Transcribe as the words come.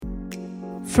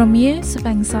From years of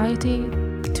anxiety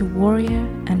to warrior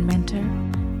and mentor,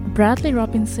 Bradley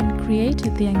Robinson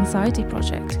created the Anxiety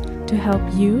Project to help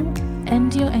you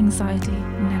end your anxiety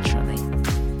naturally.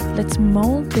 Let's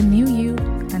mold the new you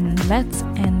and let's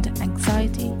end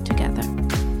anxiety together.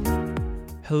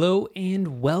 Hello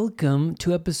and welcome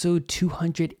to episode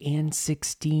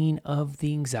 216 of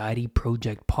the Anxiety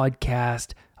Project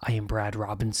podcast. I am Brad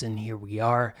Robinson. Here we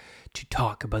are to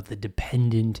talk about the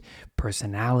dependent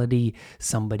personality,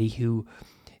 somebody who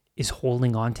is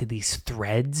holding on to these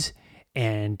threads,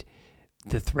 and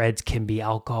the threads can be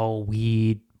alcohol,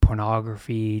 weed,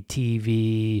 pornography,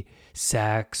 TV,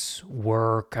 sex,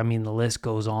 work. I mean, the list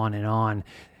goes on and on.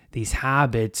 These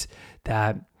habits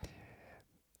that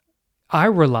I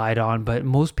relied on, but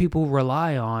most people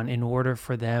rely on in order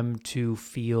for them to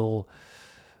feel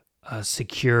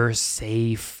secure,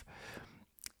 safe,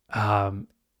 and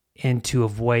to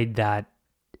avoid that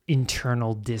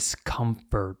internal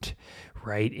discomfort,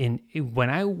 right? And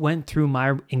when I went through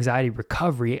my anxiety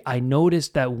recovery, I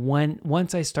noticed that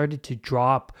once I started to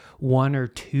drop one or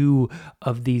two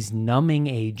of these numbing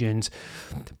agents,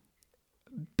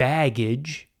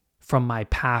 baggage from my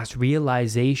past,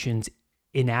 realizations,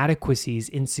 inadequacies,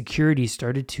 insecurities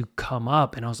started to come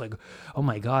up, and I was like, oh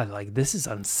my God, like this is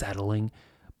unsettling.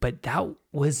 But that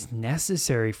was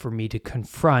necessary for me to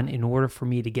confront in order for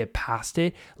me to get past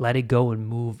it, let it go, and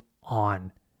move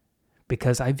on.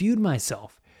 Because I viewed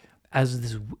myself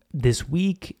as this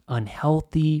weak,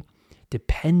 unhealthy,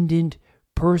 dependent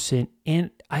person,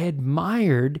 and I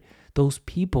admired those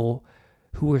people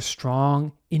who were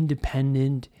strong,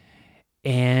 independent,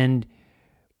 and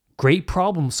great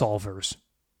problem solvers,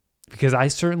 because I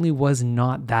certainly was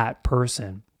not that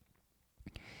person.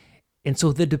 And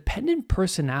so the dependent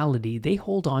personality, they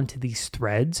hold on to these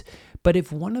threads, but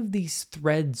if one of these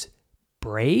threads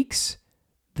breaks,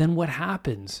 then what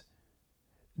happens?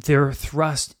 They're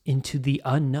thrust into the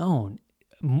unknown,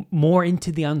 more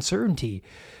into the uncertainty,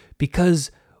 because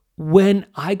when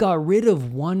I got rid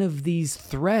of one of these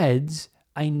threads,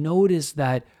 I noticed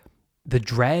that the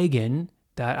dragon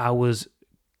that I was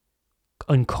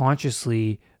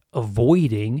unconsciously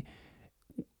avoiding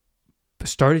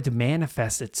started to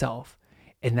manifest itself.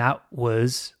 And that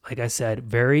was, like I said,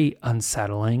 very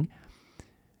unsettling.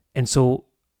 And so,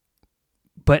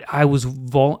 but I was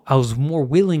more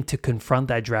willing to confront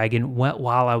that dragon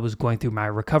while I was going through my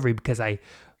recovery, because I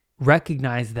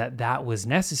recognized that that was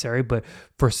necessary. But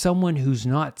for someone who's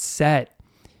not set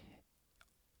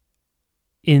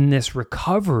in this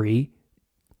recovery,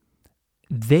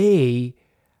 they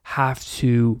have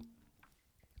to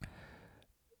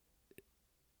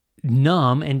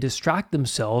numb and distract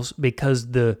themselves, because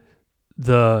the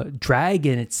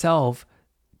dragon itself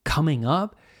coming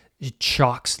up, it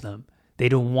shocks them. They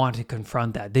don't want to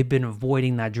confront that. They've been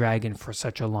avoiding that dragon for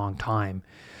such a long time.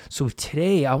 So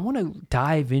today I want to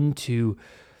dive into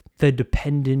the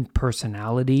dependent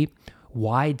personality,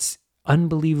 why it's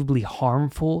unbelievably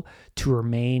harmful to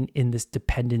remain in this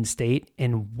dependent state,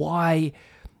 and why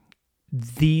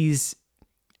these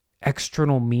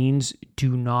external means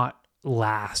do not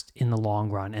last in the long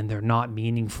run, and they're not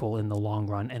meaningful in the long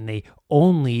run, and they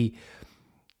only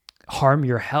harm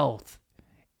your health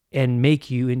and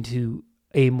make you into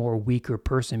a more weaker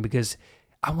person, because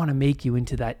I want to make you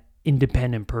into that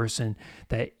independent person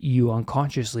that you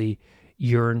unconsciously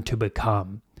yearn to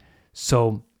become.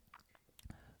 So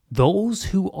those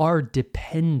who are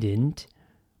dependent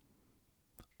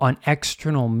on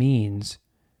external means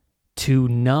to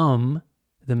numb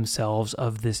themselves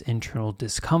of this internal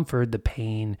discomfort, the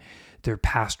pain, their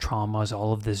past traumas,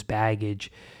 all of this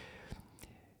baggage,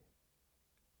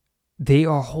 they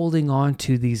are holding on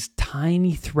to these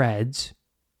tiny threads,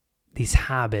 these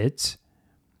habits.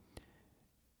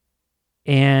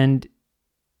 And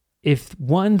if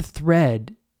one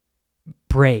thread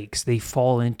breaks, they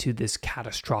fall into this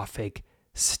catastrophic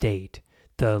state.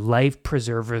 The life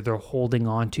preserver they're holding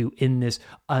on to in this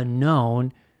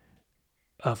unknown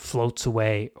floats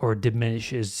away or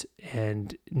diminishes,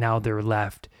 and now they're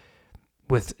left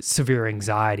with severe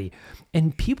anxiety.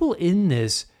 And people in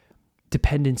this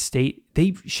dependent state,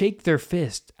 they shake their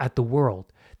fist at the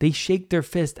world. They shake their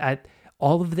fist at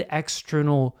all of the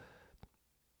external,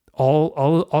 all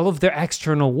of their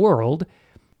external world.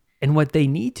 And what they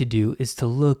need to do is to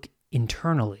look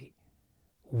internally.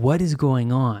 What is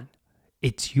going on?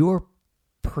 It's your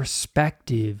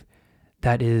perspective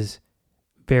that is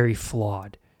very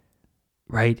flawed,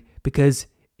 right? Because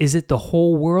is it the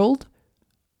whole world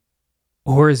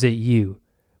or is it you?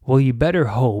 Well, you better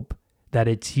hope that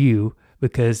it's you,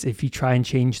 because if you try and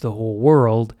change the whole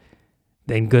world,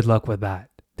 then good luck with that.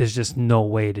 There's just no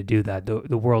way to do that.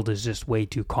 The world is just way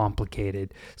too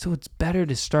complicated. So it's better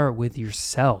to start with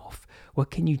yourself.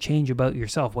 What can you change about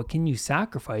yourself? What can you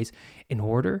sacrifice in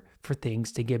order for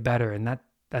things to get better? And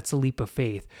that's a leap of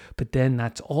faith. But then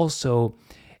that's also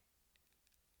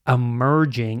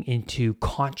emerging into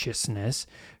consciousness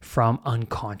from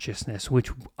unconsciousness,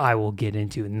 which I will get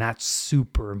into. And that's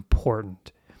super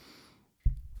important.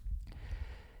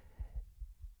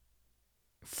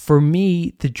 For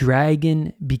me, the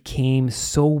dragon became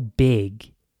so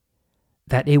big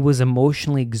that it was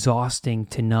emotionally exhausting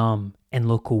to numb and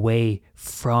look away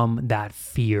from that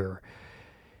fear.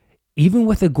 Even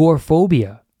with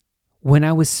agoraphobia, when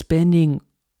I was spending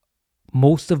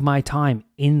most of my time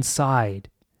inside,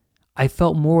 I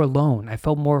felt more alone. I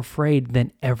felt more afraid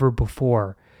than ever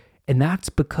before. And that's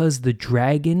because the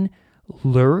dragon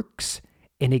lurks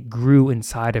and it grew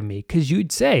inside of me. Because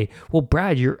you'd say, well,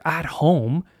 Brad, you're at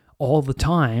home all the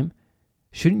time.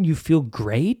 Shouldn't you feel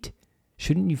great?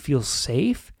 Shouldn't you feel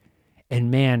safe?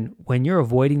 And man, when you're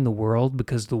avoiding the world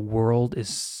because the world is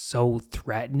so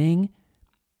threatening,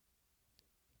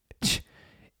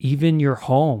 even your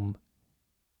home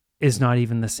is not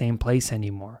even the same place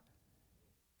anymore.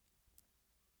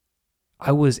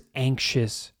 I was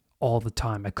anxious all the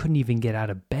time. I couldn't even get out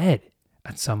of bed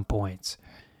at some points.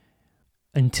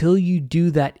 Until you do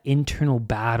that internal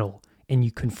battle and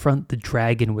you confront the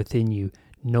dragon within you,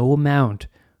 no amount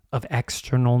of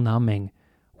external numbing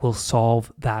will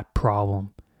solve that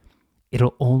problem.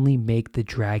 It'll only make the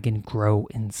dragon grow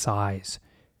in size.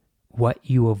 What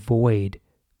you avoid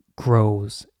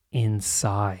grows in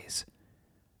size.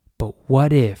 But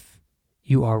what if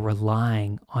you are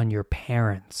relying on your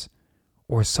parents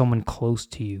or someone close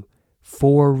to you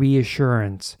for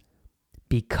reassurance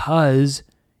because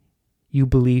you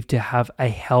believe to have a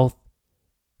health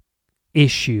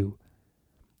issue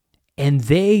and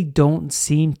they don't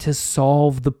seem to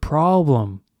solve the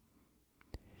problem?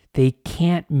 They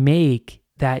can't make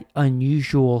that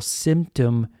unusual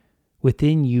symptom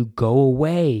within you go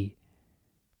away.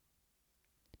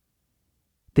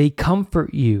 They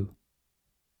comfort you.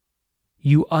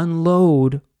 You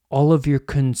unload all of your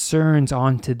concerns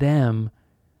onto them,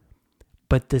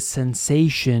 but the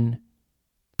sensation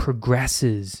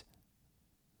progresses.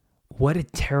 What a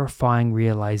terrifying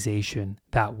realization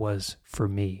that was for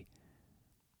me.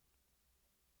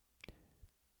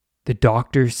 The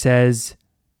doctor says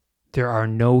there are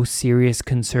no serious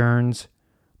concerns.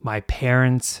 My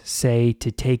parents say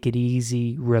to take it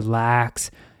easy, relax,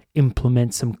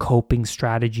 implement some coping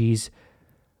strategies.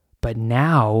 But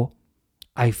now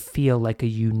I feel like a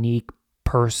unique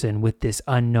person with this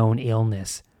unknown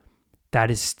illness that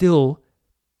is still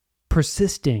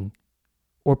persisting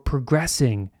or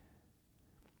progressing.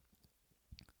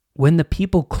 When the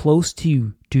people close to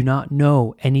you do not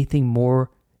know anything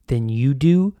more than you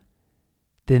do,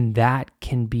 then that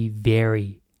can be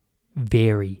very,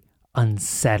 very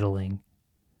unsettling.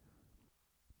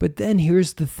 But then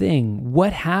here's the thing.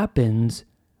 What happens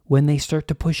when they start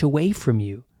to push away from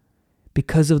you?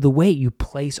 Because of the weight you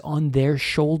place on their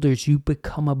shoulders, you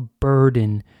become a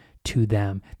burden to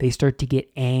them. They start to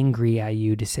get angry at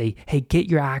you to say, hey, get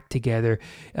your act together,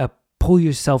 pull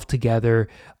yourself together.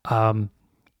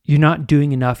 You're not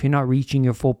doing enough. You're not reaching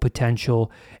your full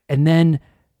potential. And then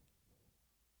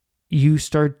you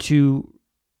start to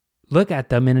look at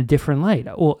them in a different light.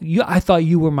 Well, I thought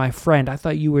you were my friend. I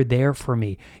thought you were there for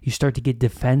me. You start to get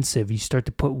defensive. You start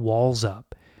to put walls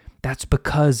up. That's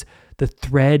because the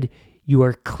thread you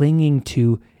are clinging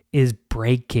to is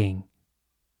breaking.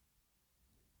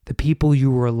 The people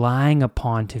you were relying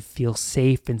upon to feel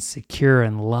safe and secure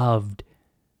and loved,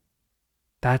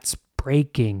 that's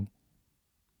breaking.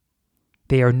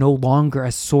 They are no longer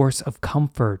a source of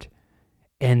comfort.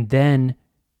 And then,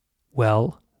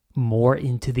 well, more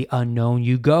into the unknown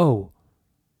you go.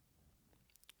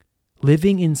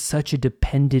 Living in such a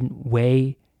dependent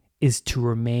way is to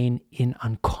remain in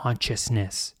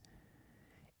unconsciousness.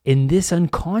 In this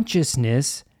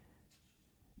unconsciousness,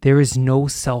 there is no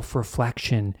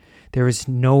self-reflection. There is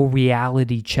no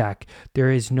reality check.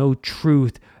 There is no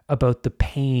truth about the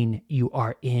pain you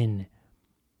are in.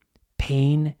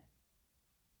 Pain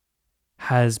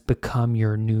has become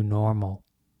your new normal.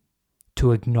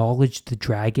 To acknowledge the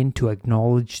dragon, to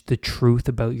acknowledge the truth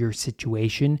about your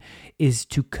situation, is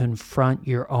to confront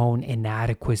your own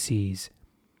inadequacies.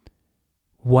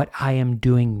 What I am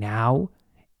doing now,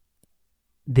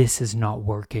 this is not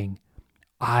working.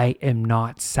 I am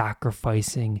not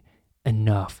sacrificing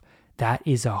enough. That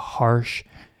is a harsh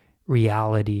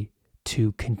reality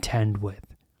to contend with.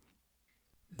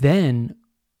 Then,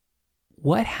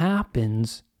 what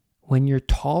happens when your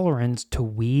tolerance to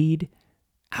weed,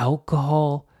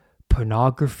 alcohol,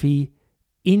 pornography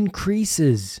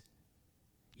increases.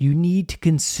 You need to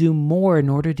consume more in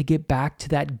order to get back to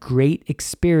that great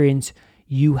experience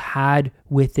you had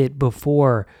with it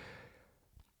before.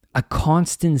 A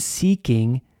constant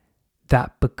seeking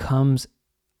that becomes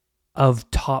of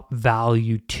top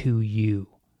value to you.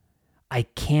 I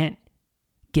can't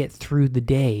get through the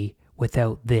day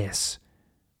without this.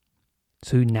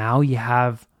 So now you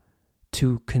have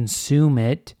to consume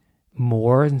it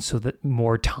more, and so that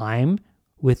more time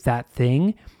with that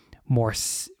thing, more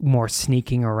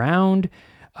sneaking around,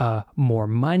 more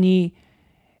money,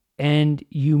 and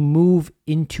you move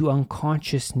into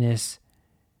unconsciousness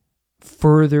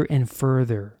further and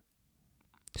further.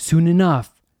 Soon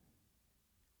enough,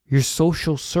 your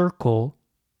social circle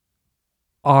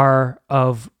are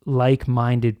of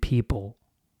like-minded people.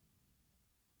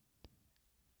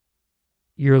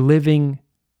 You're living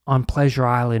on Pleasure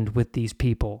Island with these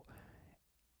people.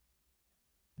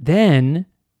 Then,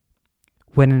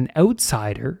 when an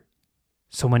outsider,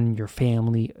 someone in your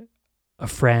family, a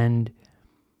friend,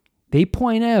 they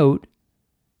point out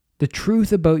the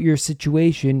truth about your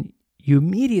situation, you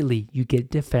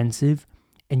get defensive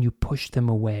and you push them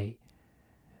away.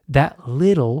 That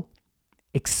little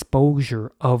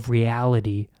exposure of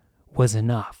reality was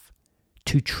enough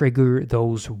to trigger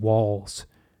those walls.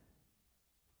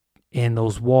 And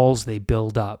those walls, they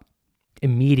build up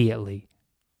immediately.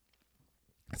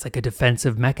 It's like a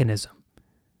defensive mechanism.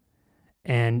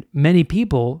 And many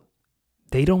people,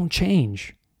 they don't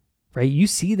change, right? You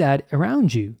see that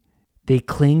around you. They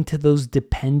cling to those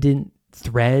dependent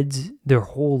threads their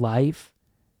whole life.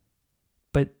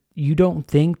 But you don't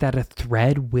think that a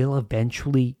thread will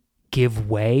eventually give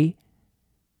way?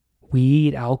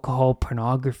 Weed, alcohol,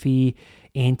 pornography,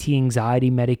 anti-anxiety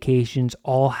medications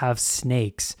all have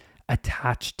snakes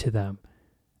attached to them.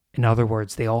 In other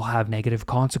words, they all have negative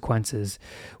consequences.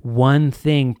 One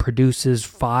thing produces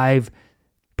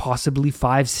possibly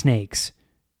five snakes,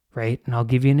 right? And I'll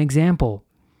give you an example.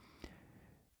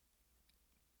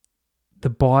 The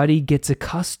body gets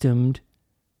accustomed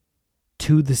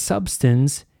to the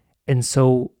substance, and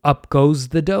so up goes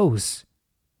the dose.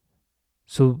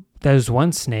 So there's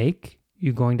one snake.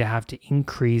 You're going to have to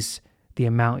increase the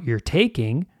amount you're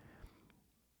taking.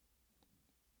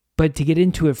 But to get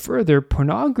into it further,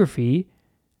 pornography,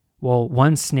 well,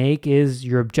 one snake is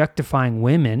you're objectifying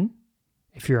women.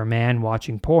 If you're a man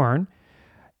watching porn,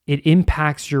 it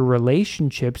impacts your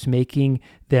relationships, making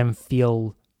them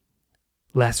feel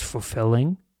less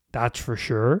fulfilling. That's for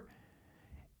sure.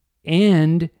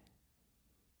 And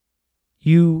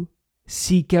you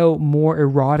seek out more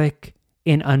erotic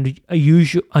and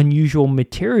unusual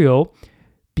material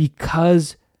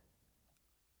because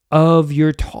of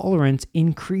your tolerance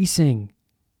increasing.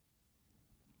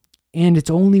 And it's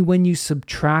only when you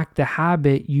subtract the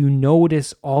habit, you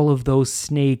notice all of those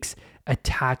snakes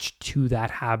attached to that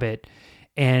habit.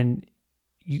 And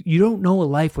you don't know a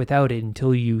life without it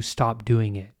until you stop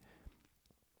doing it.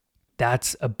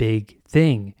 That's a big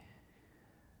thing.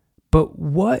 But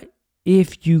what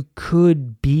if you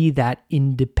could be that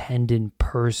independent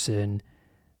person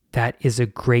that is a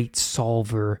great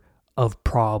solver of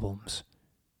problems?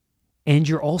 And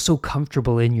you're also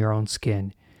comfortable in your own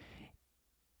skin.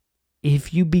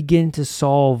 If you begin to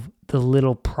solve the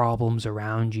little problems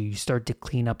around you, you start to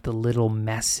clean up the little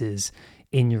messes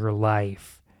in your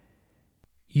life.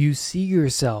 You see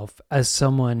yourself as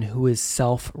someone who is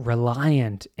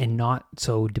self-reliant and not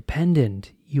so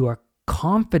dependent. You are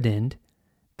confident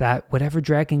that whatever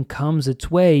dragon comes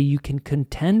its way, you can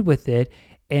contend with it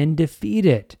and defeat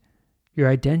it. Your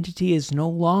identity is no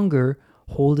longer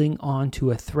holding on to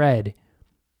a thread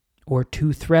or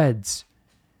two threads.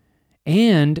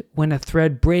 And when a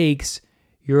thread breaks,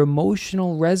 your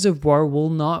emotional reservoir will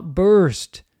not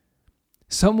burst.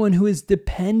 Someone who is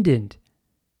dependent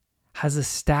has a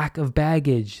stack of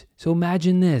baggage. So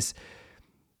imagine this.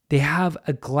 They have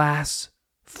a glass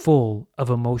full of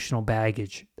emotional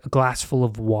baggage, a glass full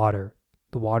of water.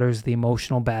 The water is the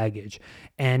emotional baggage.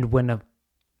 And when a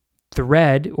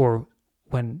thread or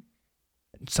when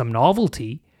some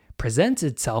novelty presents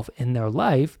itself in their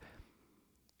life,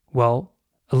 well,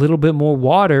 a little bit more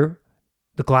water,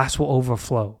 the glass will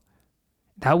overflow.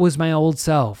 That was my old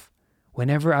self.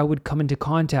 Whenever I would come into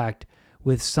contact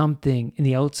with something in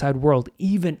the outside world,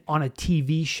 even on a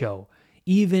TV show,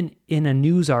 even in a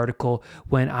news article,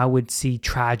 when I would see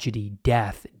tragedy,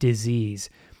 death, disease,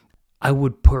 I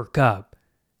would perk up.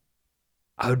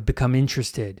 I would become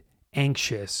interested,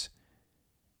 anxious.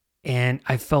 And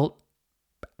I felt,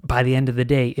 by the end of the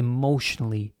day,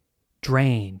 emotionally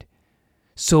drained.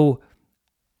 So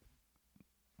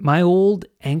my old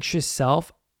anxious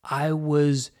self, I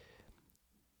was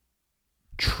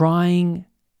trying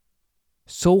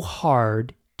so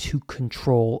hard to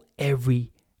control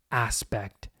every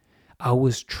aspect. I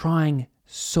was trying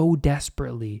so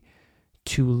desperately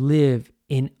to live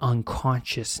in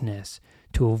unconsciousness,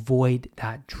 to avoid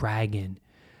that dragon.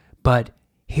 But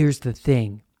here's the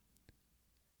thing.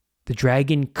 The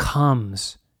dragon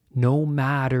comes no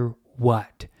matter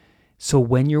what. So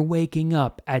when you're waking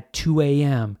up at 2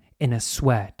 a.m. in a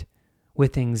sweat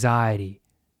with anxiety,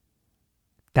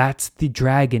 that's the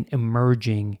dragon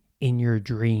emerging in your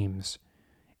dreams.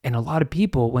 And a lot of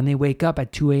people, when they wake up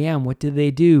at 2 a.m., what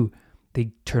do?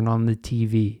 They turn on the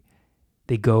TV.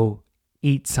 They go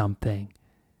eat something.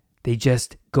 They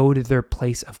just go to their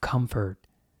place of comfort.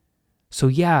 So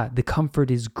yeah, the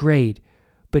comfort is great,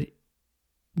 but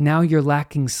now you're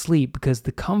lacking sleep because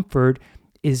the comfort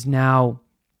is now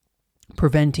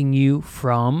preventing you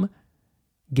from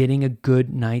getting a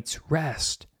good night's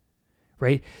rest,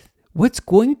 right? What's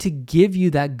going to give you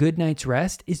that good night's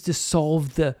rest is to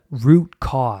solve the root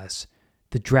cause,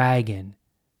 the dragon.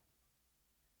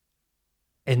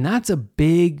 And that's a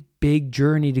big, big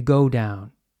journey to go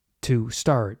down, to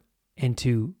start and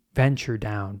to venture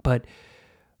down. But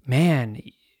man,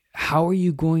 how are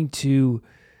you going to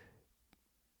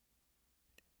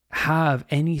have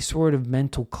any sort of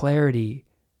mental clarity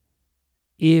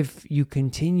if you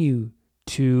continue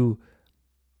to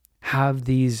have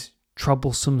these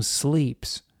troublesome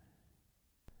sleeps?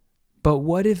 But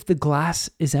what if the glass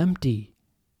is empty?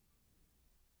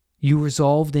 You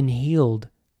resolved and healed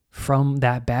from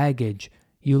that baggage.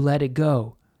 You let it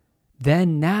go.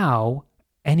 Then now,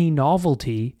 any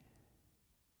novelty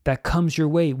that comes your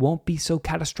way won't be so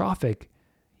catastrophic.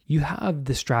 You have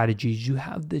the strategies, you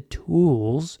have the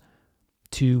tools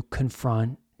to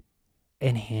confront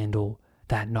and handle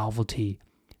that novelty.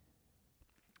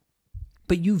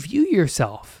 But you view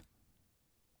yourself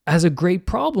as a great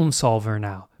problem solver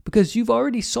now because you've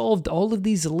already solved all of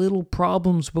these little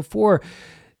problems before.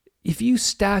 If you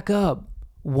stack up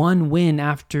one win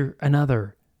after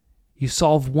another, you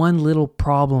solve one little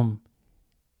problem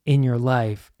in your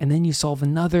life, and then you solve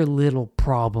another little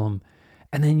problem,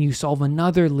 and then you solve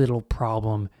another little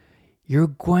problem, you're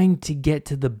going to get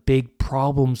to the big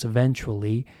problems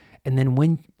eventually. And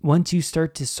then once you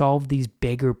start to solve these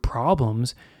bigger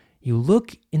problems, you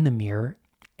look in the mirror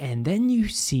and then you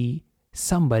see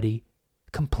somebody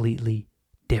completely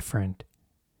different.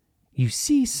 You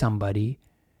see somebody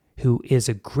who is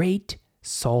a great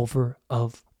solver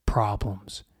of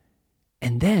problems.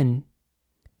 And then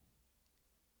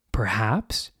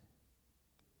perhaps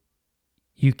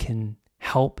you can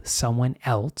help someone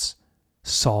else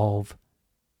solve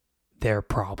their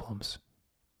problems.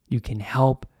 You can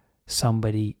help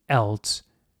somebody else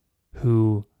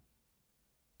who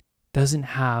doesn't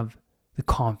have the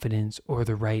confidence or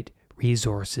the right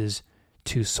resources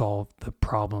to solve the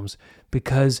problems.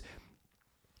 Because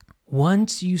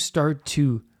once you start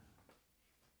to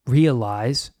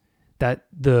realize that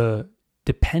the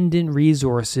dependent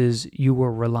resources you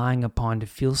were relying upon to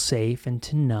feel safe and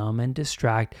to numb and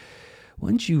distract,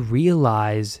 once you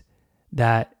realize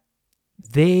that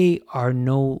they are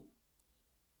no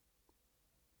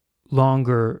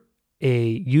longer a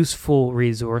useful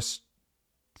resource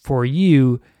for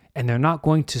you and they're not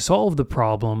going to solve the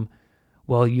problem,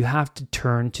 well, you have to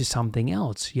turn to something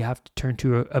else. You have to turn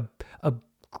to a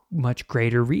much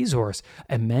greater resource,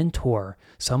 a mentor,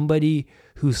 somebody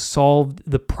who solved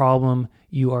the problem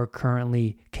you are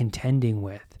currently contending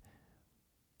with.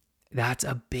 That's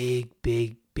a big,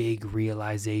 big, big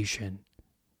realization.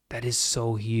 That is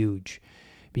so huge,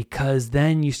 because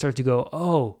then you start to go,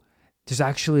 oh, there's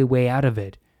actually a way out of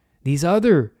it. These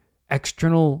other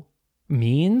external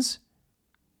means,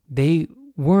 they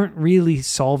weren't really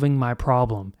solving my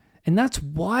problem. And that's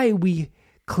why we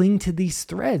cling to these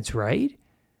threads, right?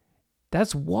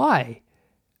 That's why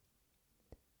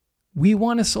we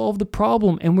want to solve the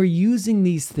problem and we're using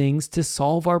these things to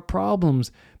solve our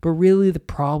problems. But really the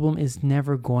problem is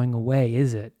never going away,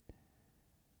 is it?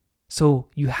 So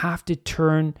you have to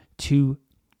turn to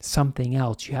something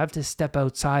else. You have to step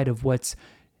outside of what's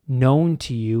known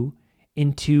to you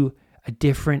into a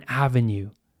different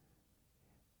avenue.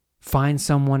 Find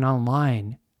someone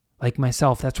online like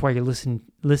myself. That's why you're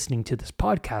listening to this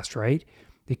podcast, right?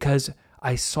 Because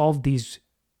I solved these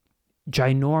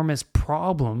ginormous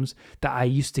problems that I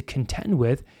used to contend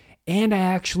with, and I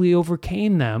actually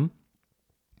overcame them.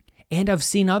 And I've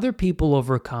seen other people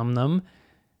overcome them.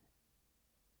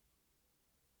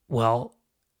 Well,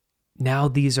 now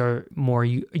these are more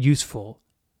useful.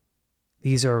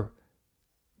 These are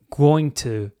going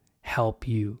to help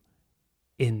you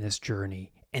in this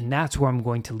journey. And that's where I'm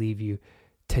going to leave you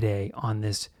today on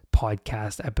this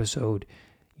podcast episode.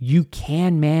 You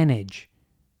can manage,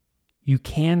 you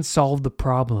can solve the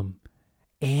problem,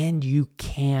 and you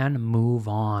can move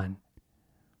on.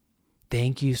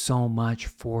 Thank you so much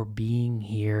for being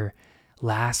here.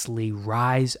 Lastly,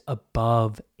 rise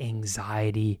above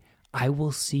anxiety. I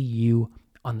will see you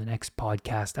on the next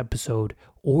podcast episode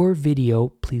or video.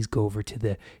 Please go over to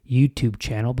the YouTube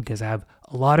channel because I have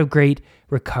a lot of great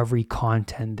recovery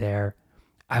content there.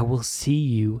 I will see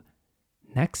you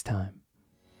next time.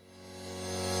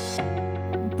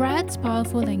 Brad's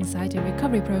Powerful Anxiety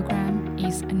Recovery Program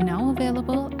is now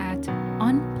available at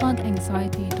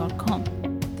unpluganxiety.com.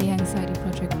 The Anxiety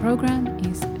Project program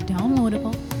is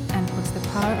downloadable and puts the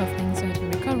power of anxiety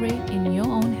recovery in your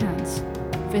own hands.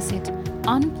 Visit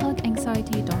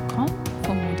unpluganxiety.com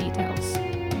for more details.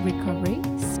 Recovery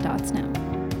starts now.